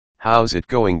How's it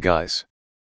going, guys?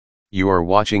 You are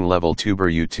watching Level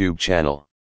Tuber YouTube channel.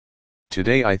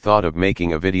 Today I thought of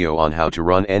making a video on how to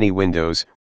run any Windows,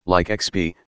 like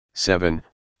XP, 7,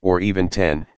 or even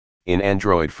 10, in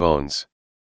Android phones.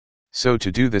 So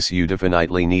to do this you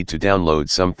definitely need to download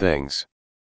some things.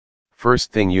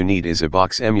 First thing you need is a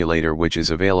bochs emulator, which is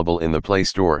available in the Play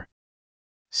Store.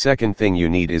 Second thing you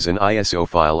need is an ISO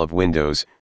file of Windows.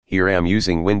 Here I am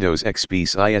using Windows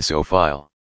XP's ISO file.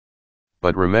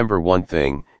 But remember one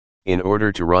thing, in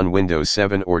order to run Windows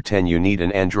 7 or 10 you need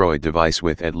an Android device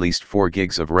with at least 4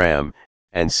 GB of RAM,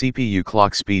 and CPU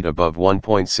clock speed above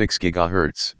 1.6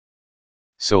 GHz.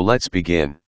 So let's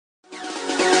begin.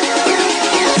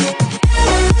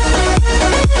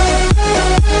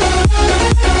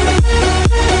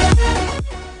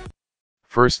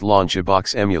 First launch a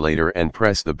bochs emulator and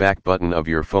press the back button of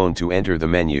your phone to enter the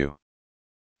menu.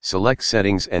 Select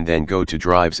Settings and then go to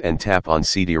Drives and tap on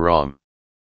CD-ROM.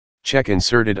 Check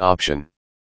Inserted option.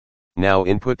 Now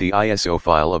input the ISO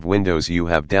file of Windows you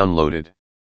have downloaded.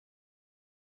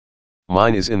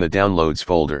 Mine is in the Downloads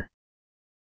folder.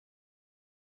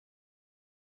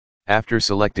 After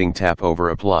selecting, tap over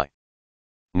Apply.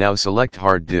 Now select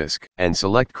Hard Disk and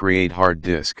select Create Hard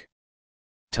Disk.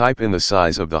 Type in the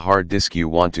size of the hard disk you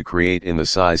want to create in the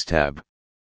Size tab.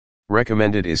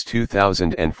 Recommended is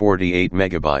 2048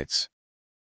 MB.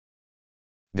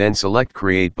 Then select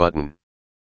Create button.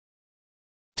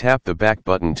 Tap the back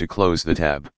button to close the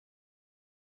tab.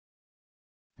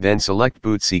 Then select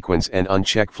Boot Sequence and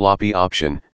uncheck Floppy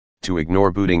option, to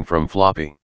ignore booting from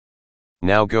floppy.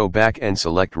 Now go back and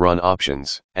select Run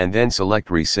options, and then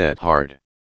select Reset Hard.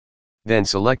 Then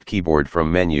select Keyboard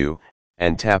from menu,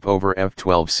 and tap over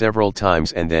F12 several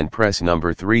times and then press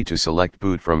number 3 to select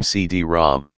Boot from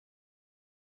CD-ROM.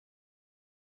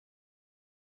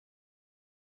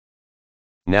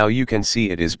 Now you can see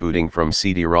it is booting from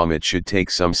CD-ROM. It should take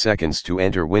some seconds to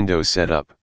enter Windows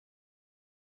setup.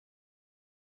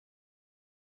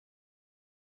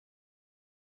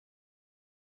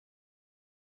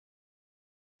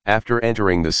 After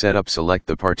entering the setup, select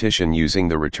the partition using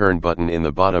the return button in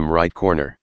the bottom right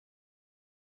corner.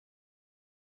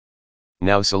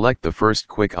 Now select the first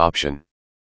quick option.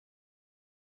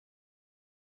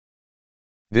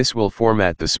 This will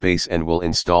format the space and will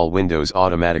install Windows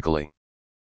automatically.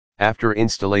 After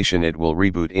installation it will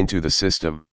reboot into the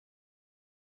system.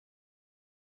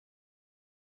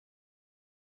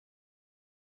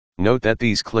 Note that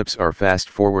these clips are fast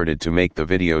forwarded to make the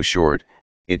video short.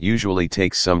 It usually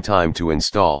takes some time to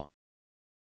install.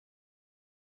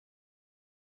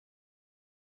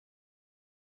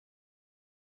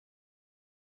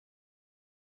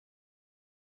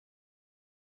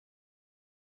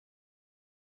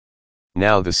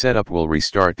 Now the setup will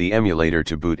restart the emulator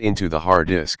to boot into the hard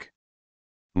disk.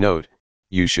 Note,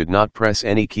 you should not press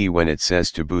any key when it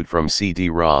says to boot from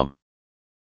CD-ROM.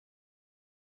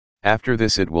 After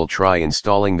this it will try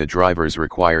installing the drivers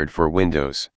required for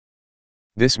Windows.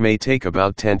 This may take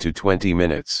about 10 to 20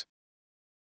 minutes.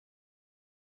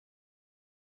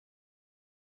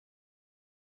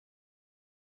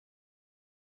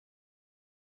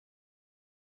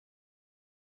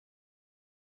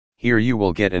 Here you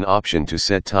will get an option to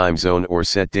set time zone or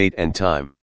set date and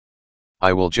time.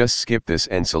 I will just skip this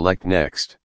and select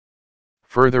Next.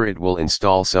 Further it will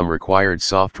install some required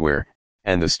software,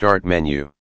 and the Start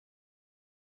menu.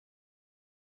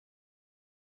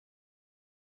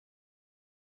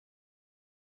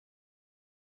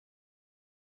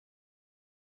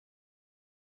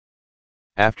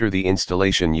 After the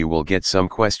installation you will get some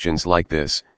questions like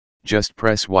this. Just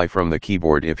press Y from the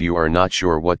keyboard if you are not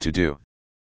sure what to do.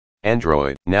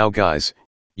 Android. Now guys,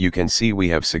 you can see we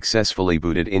have successfully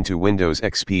booted into Windows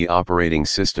XP operating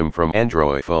system from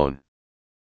Android phone.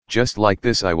 Just like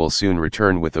this I will soon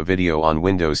return with a video on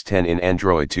Windows 10 in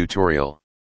Android tutorial.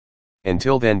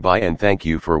 Until then, bye and thank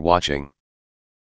you for watching.